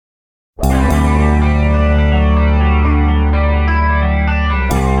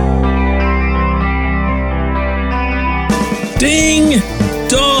Ding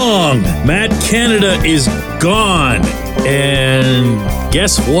dong! Matt Canada is gone. And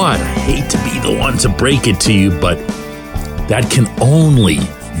guess what? I hate to be the one to break it to you, but that can only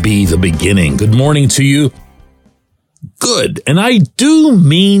be the beginning. Good morning to you. Good, and I do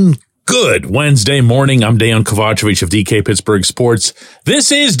mean good Wednesday morning. I'm Dejan Kovacevic of DK Pittsburgh Sports.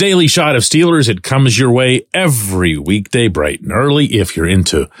 This is Daily Shot of Steelers. It comes your way every weekday bright and early. If you're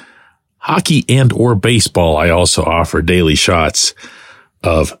into hockey and or baseball, I also offer daily shots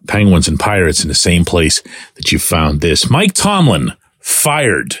of Penguins and Pirates in the same place that you found this. Mike Tomlin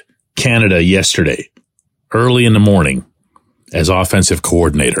fired Canada yesterday, early in the morning, as offensive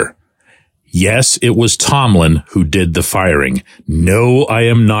coordinator. Yes, it was Tomlin who did the firing. No, I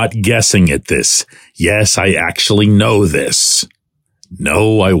am not guessing at this. Yes, I actually know this.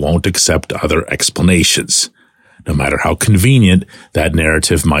 No, I won't accept other explanations, no matter how convenient that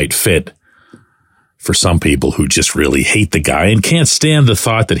narrative might fit for some people who just really hate the guy and can't stand the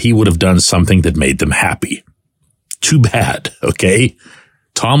thought that he would have done something that made them happy. Too bad, okay?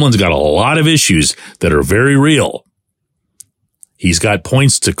 Tomlin's got a lot of issues that are very real. He's got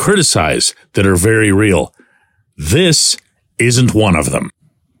points to criticize that are very real. This isn't one of them.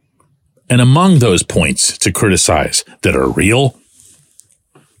 And among those points to criticize that are real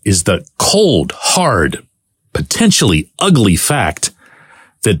is the cold, hard, potentially ugly fact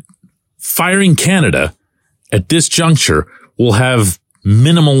that firing Canada at this juncture will have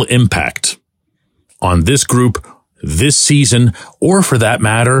minimal impact on this group, this season, or for that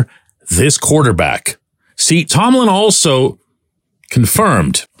matter, this quarterback. See, Tomlin also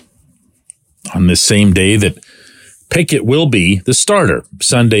confirmed on this same day that Pickett will be the starter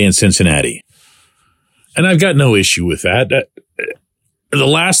Sunday in Cincinnati. And I've got no issue with that. The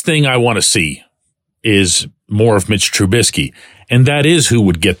last thing I want to see is more of Mitch Trubisky, and that is who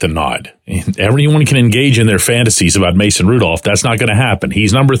would get the nod. Everyone can engage in their fantasies about Mason Rudolph. That's not going to happen.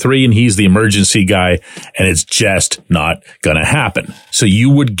 He's number 3 and he's the emergency guy, and it's just not going to happen. So you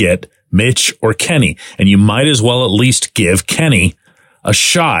would get Mitch or Kenny, and you might as well at least give Kenny a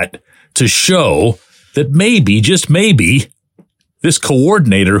shot to show that maybe, just maybe, this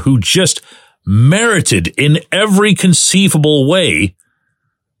coordinator who just merited in every conceivable way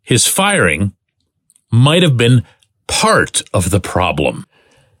his firing might have been part of the problem,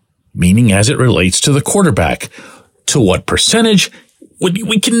 meaning as it relates to the quarterback. To what percentage?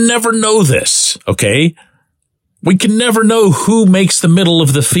 We can never know this, okay? We can never know who makes the middle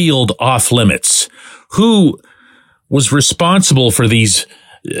of the field off limits, who was responsible for these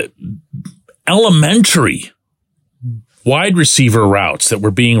elementary wide receiver routes that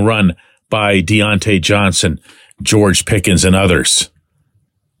were being run by Deontay Johnson, George Pickens, and others.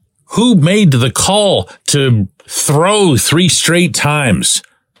 Who made the call to throw 3 straight times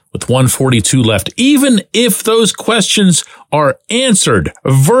with 1:42 left? Even if those questions are answered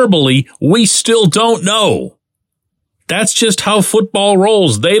verbally, we still don't know. That's just how football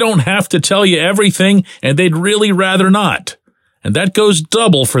rolls. They don't have to tell you everything, and they'd really rather not. And that goes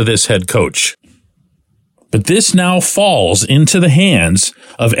double for this head coach. But this now falls into the hands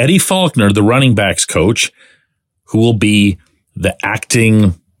of Eddie Faulkner, the running backs coach, who will be the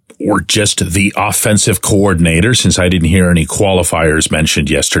acting or just the offensive coordinator, since I didn't hear any qualifiers mentioned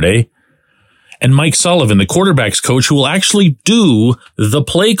yesterday, and Mike Sullivan, the quarterbacks coach, who will actually do the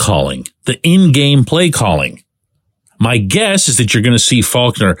play calling, the in-game play calling. My guess is that you're going to see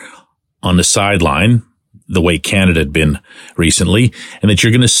Faulkner on the sideline, the way Canada had been recently, and that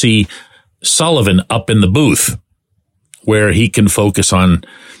you're going to see Sullivan up in the booth, where he can focus on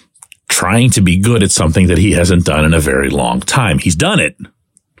trying to be good at something that he hasn't done in a very long time. He's done it,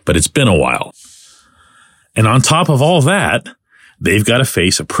 but it's been a while. And on top of all that, they've got to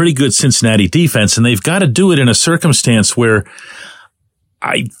face a pretty good Cincinnati defense, and they've got to do it in a circumstance where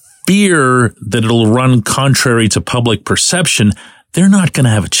I fear that it'll run contrary to public perception. They're not going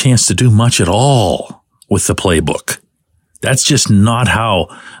to have a chance to do much at all with the playbook. That's just not how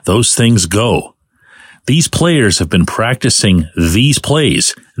those things go. These players have been practicing these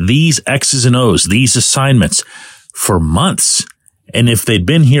plays, these X's and O's, these assignments for months. And if they'd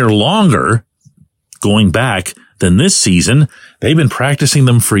been here longer, going back, than this season, they've been practicing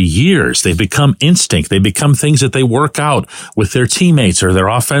them for years. They've become instinct. They become things that they work out with their teammates or their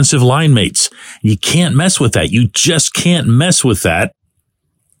offensive line mates. You can't mess with that. You just can't mess with that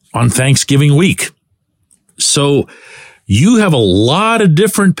on Thanksgiving week. So you have a lot of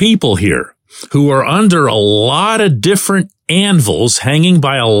different people here who are under a lot of different anvils hanging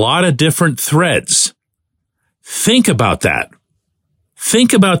by a lot of different threads. Think about that.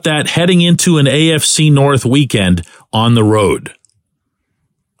 Think about that heading into an AFC North weekend on the road.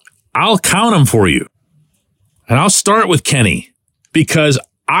 I'll count them for you. And I'll start with Kenny because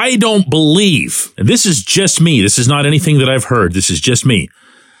I don't believe, and this is just me, this is not anything that I've heard, this is just me.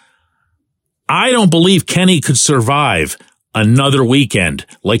 I don't believe Kenny could survive another weekend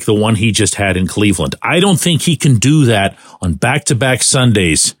like the one he just had in Cleveland. I don't think he can do that on back-to-back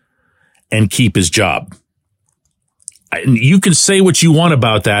Sundays and keep his job. You can say what you want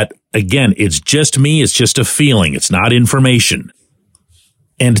about that. Again, it's just me. It's just a feeling. It's not information.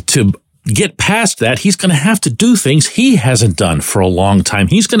 And to get past that, he's going to have to do things he hasn't done for a long time.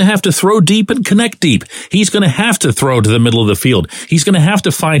 He's going to have to throw deep and connect deep. He's going to have to throw to the middle of the field. He's going to have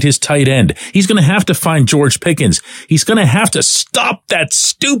to find his tight end. He's going to have to find George Pickens. He's going to have to stop that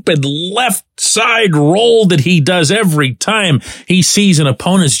stupid left side roll that he does every time he sees an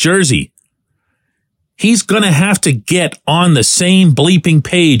opponent's jersey. He's going to have to get on the same bleeping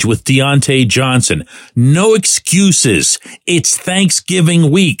page with Deontay Johnson. No excuses. It's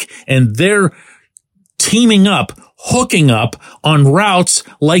Thanksgiving week, and they're teaming up, hooking up on routes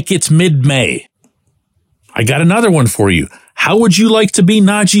like it's mid-May. I got another one for you. How would you like to be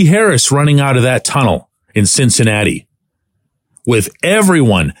Najee Harris running out of that tunnel in Cincinnati? With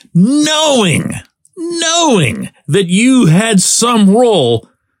everyone knowing that you had some role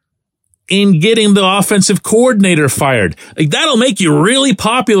in getting the offensive coordinator fired. Like, that'll make you really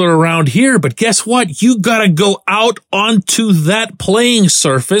popular around here, but guess what? You gotta go out onto that playing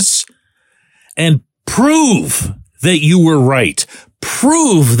surface and prove that you were right.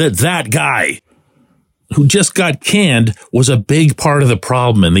 Prove that that guy who just got canned was a big part of the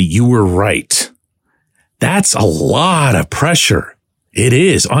problem and that you were right. That's a lot of pressure. It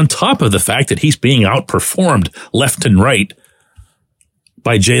is, on top of the fact that he's being outperformed left and right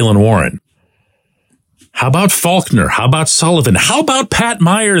by Jaylen Warren. How about Faulkner? How about Sullivan? How about Pat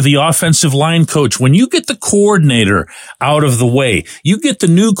Meyer, the offensive line coach? When you get the coordinator out of the way, you get the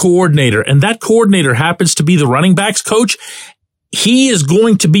new coordinator, and that coordinator happens to be the running backs coach, he is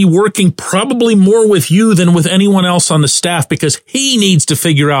going to be working probably more with you than with anyone else on the staff because he needs to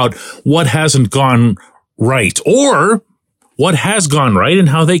figure out what hasn't gone right or what has gone right and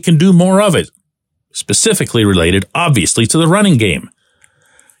how they can do more of it. Specifically related, obviously, to the running game.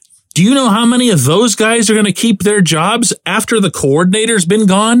 Do you know how many of those guys are going to keep their jobs after the coordinator's been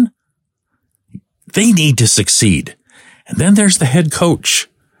gone? They need to succeed. And then there's the head coach,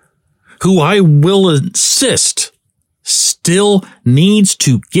 who I will insist still needs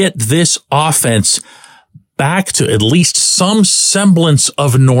to get this offense back to at least some semblance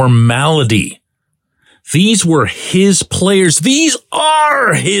of normality. These were his players. These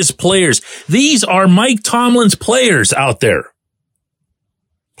are his players. These are Mike Tomlin's players out there.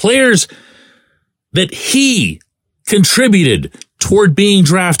 Players that he contributed toward being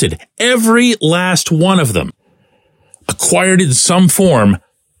drafted. Every last one of them, acquired in some form,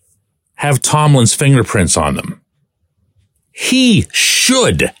 have Tomlin's fingerprints on them. He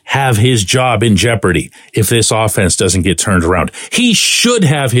should have his job in jeopardy if this offense doesn't get turned around. He should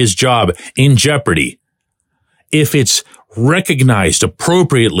have his job in jeopardy if it's recognized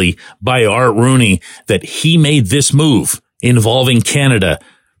appropriately by Art Rooney that he made this move involving Canada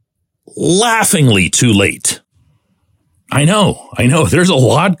laughingly too late. I know. There's a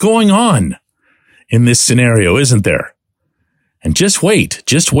lot going on in this scenario, isn't there? And just wait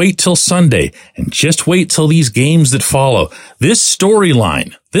till Sunday, and just wait till these games that follow. This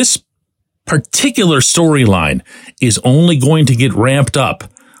storyline, this particular storyline is only going to get ramped up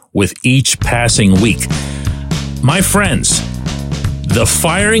with each passing week. My friends, the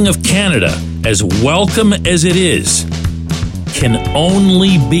firing of Canada, as welcome as it is, can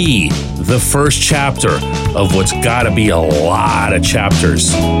only be the first chapter of what's got to be a lot of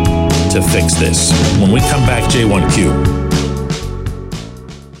chapters to fix this. When we come back, J1Q.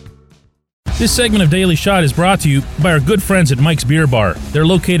 This segment of Daily Shot is brought to you by our good friends at Mike's Beer Bar. They're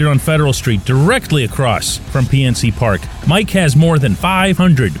located on Federal Street, directly across from PNC Park. Mike has more than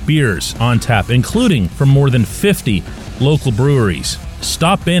 500 beers on tap, including from more than 50 local breweries.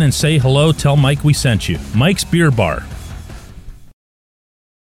 Stop in and say hello. Tell Mike we sent you. Mike's Beer Bar.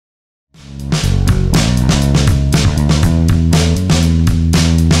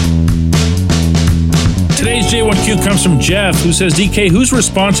 Today's J1Q comes from Jeff, who says, DK, who's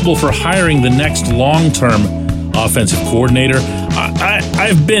responsible for hiring the next long-term offensive coordinator?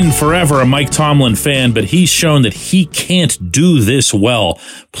 I've been forever a Mike Tomlin fan, but he's shown that he can't do this well.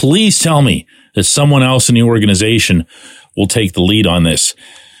 Please tell me that someone else in the organization will take the lead on this.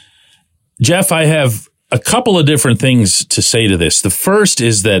 Jeff, I have a couple of different things to say to this. The first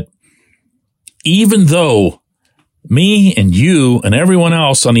is that even though me and you and everyone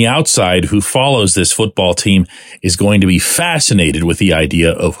else on the outside who follows this football team is going to be fascinated with the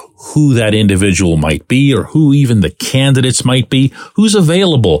idea of who that individual might be, or who even the candidates might be, who's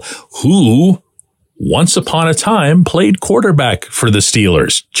available, who once upon a time played quarterback for the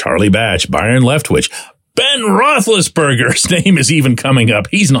Steelers. Charlie Batch, Byron Leftwich, Ben Roethlisberger's name is even coming up.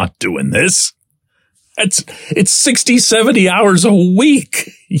 He's not doing this. It's 60, 70 hours a week.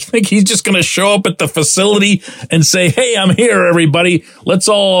 You think he's just going to show up at the facility and say, hey, I'm here, everybody. Let's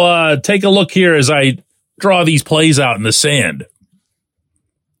all take a look here as I draw these plays out in the sand.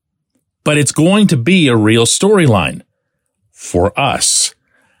 But it's going to be a real storyline for us,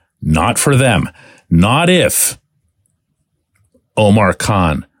 not for them. Not if Omar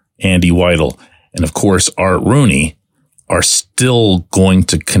Khan, Andy Weidel, and of course Art Rooney are still going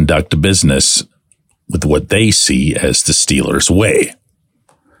to conduct business with what they see as the Steelers' way.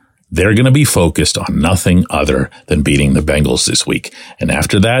 They're going to be focused on nothing other than beating the Bengals this week. And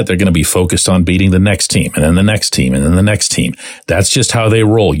after that, they're going to be focused on beating the next team, and then the next team, and then the next team. That's just how they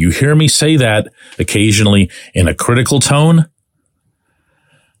roll. You hear me say that occasionally in a critical tone,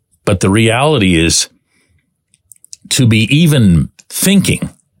 but the reality is, to be even thinking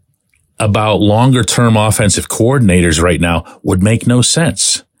about longer-term offensive coordinators right now would make no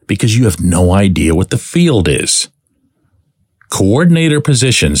sense, because you have no idea what the field is. Coordinator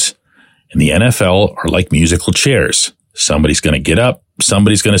positions in the NFL are like musical chairs. Somebody's going to get up,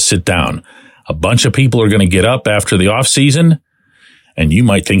 somebody's going to sit down. A bunch of people are going to get up after the offseason, and you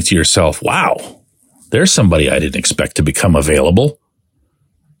might think to yourself, wow, there's somebody I didn't expect to become available.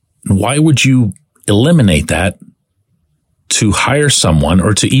 Why would you eliminate that to hire someone,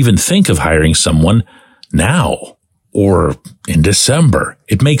 or to even think of hiring someone now or in December?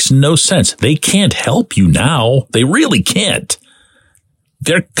 It makes no sense. They can't help you now. They really can't.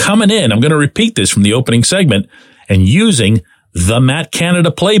 They're coming in. I'm going to repeat this from the opening segment, and using the Matt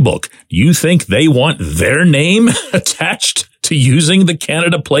Canada playbook. You think they want their name attached to using the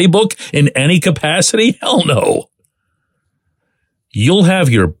Canada playbook in any capacity? Hell no. You'll have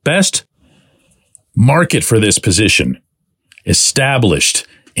your best market for this position established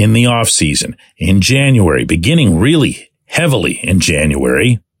in the offseason, in January, beginning really heavily in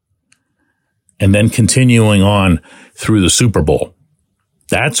January, and then continuing on through the Super Bowl.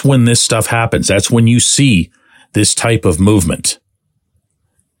 That's when this stuff happens. That's when you see this type of movement.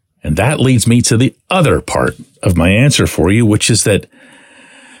 And that leads me to the other part of my answer for you, which is that,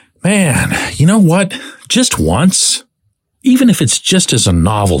 man, you know what? Just once, even if it's just as a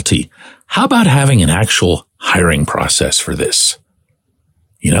novelty, how about having an actual hiring process for this?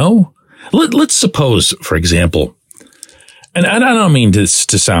 You know, let's suppose, for example, and I don't mean this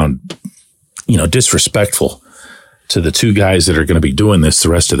to sound, disrespectful to the two guys that are going to be doing this the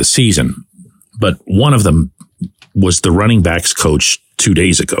rest of the season, but one of them was the running backs coach 2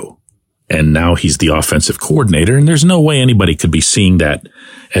 days ago, and now he's the offensive coordinator, and there's no way anybody could be seeing that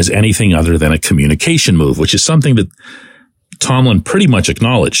as anything other than a communication move, which is something that Tomlin pretty much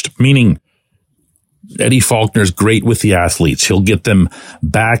acknowledged, meaning Eddie Faulkner's great with the athletes. He'll get them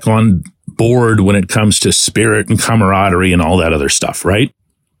back on board when it comes to spirit and camaraderie and all that other stuff, right?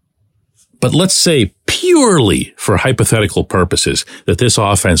 But let's say, purely for hypothetical purposes, that this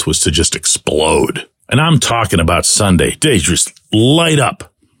offense was to just explode. And I'm talking about Sunday. They just light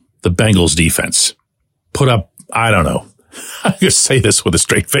up the Bengals defense. Put up, I don't know, I just say this with a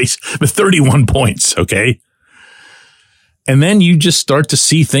straight face, but 31 points, okay? And then you just start to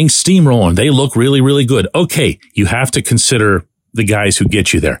see things steamrolling. They look really, really good. Okay, you have to consider the guys who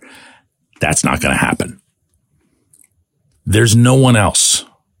get you there. That's not going to happen. There's no one else.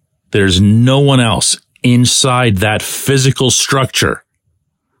 There's no one else inside that physical structure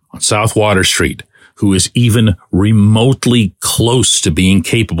on South Water Street who is even remotely close to being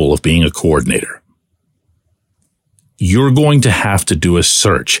capable of being a coordinator. You're going to have to do a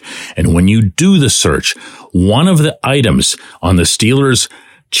search. And when you do the search, one of the items on the Steelers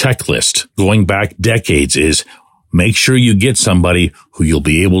checklist going back decades is make sure you get somebody who you'll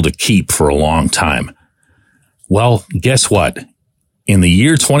be able to keep for a long time. Well, guess what? In the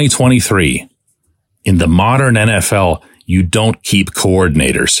year 2023, in the modern NFL, you don't keep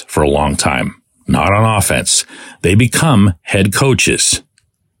coordinators for a long time. Not on offense. They become head coaches.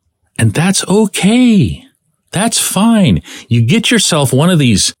 And that's okay. That's fine. You get yourself one of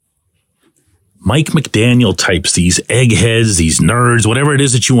these Mike McDaniel types, these eggheads, these nerds, whatever it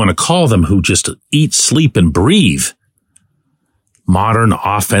is that you want to call them, who just eat, sleep, and breathe modern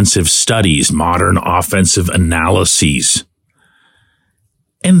offensive studies, modern offensive analyses.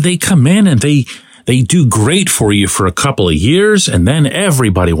 And they come in and They do great for you for a couple of years, and then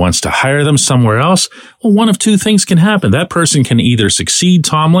everybody wants to hire them somewhere else. Well, one of two things can happen. That person can either succeed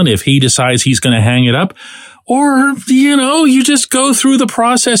Tomlin if he decides he's going to hang it up, or, you just go through the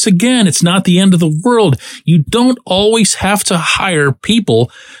process again. It's not the end of the world. You don't always have to hire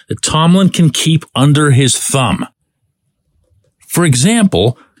people that Tomlin can keep under his thumb. For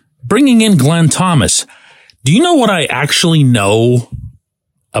example, bringing in Glenn Thomas. Do you know what I actually know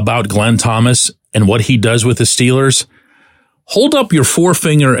about Glenn Thomas and what he does with the Steelers? Hold up your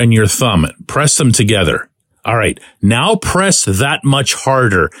forefinger and your thumb. Press them together. All right, now press that much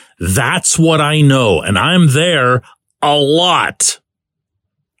harder. That's what I know, and I'm there a lot.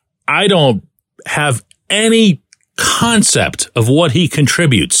 I don't have any concept of what he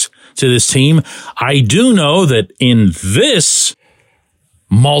contributes to this team. I do know that in this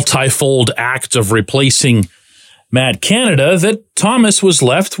multifold act of replacing Matt Canada, that Thomas was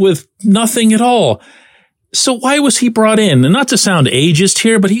left with nothing at all. So why was he brought in? And not to sound ageist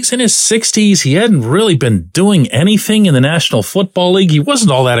here, but he's in his 60s. He hadn't really been doing anything in the National Football League. He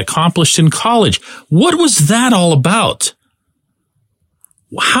wasn't all that accomplished in college. What was that all about?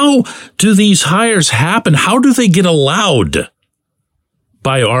 How do these hires happen? How do they get allowed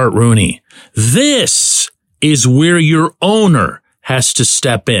by Art Rooney? This is where your owner has to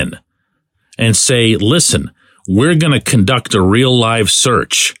step in and say, listen, we're going to conduct a real live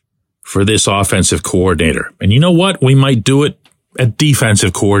search for this offensive coordinator. And you know what? We might do it at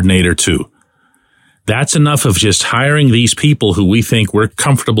defensive coordinator too. That's enough of just hiring these people who we think we're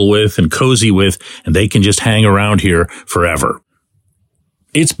comfortable with and cozy with, and they can just hang around here forever.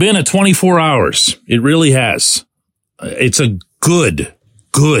 It's been a 24 hours. It really has. It's a good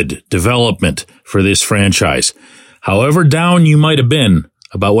development for this franchise. However down you might have been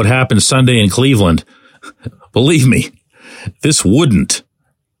about what happened Sunday in Cleveland, believe me, this wouldn't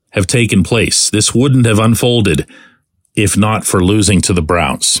have taken place. This wouldn't have unfolded if not for losing to the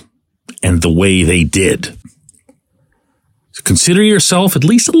Browns and the way they did. So consider yourself at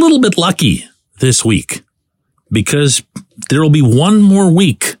least a little bit lucky this week, because there will be one more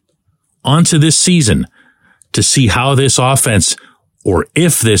week onto this season to see how this offense, or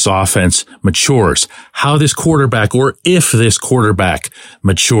if this offense matures, how this quarterback, or if this quarterback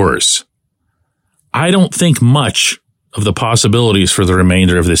matures. I don't think much of the possibilities for the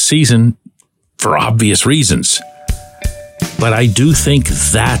remainder of this season for obvious reasons. But I do think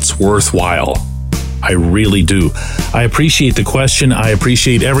that's worthwhile. I really do. I appreciate the question. I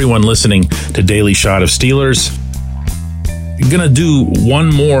appreciate everyone listening to Daily Shot of Steelers. I'm going to do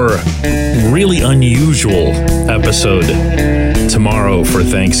one more really unusual episode tomorrow for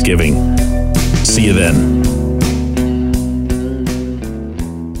Thanksgiving. See you then.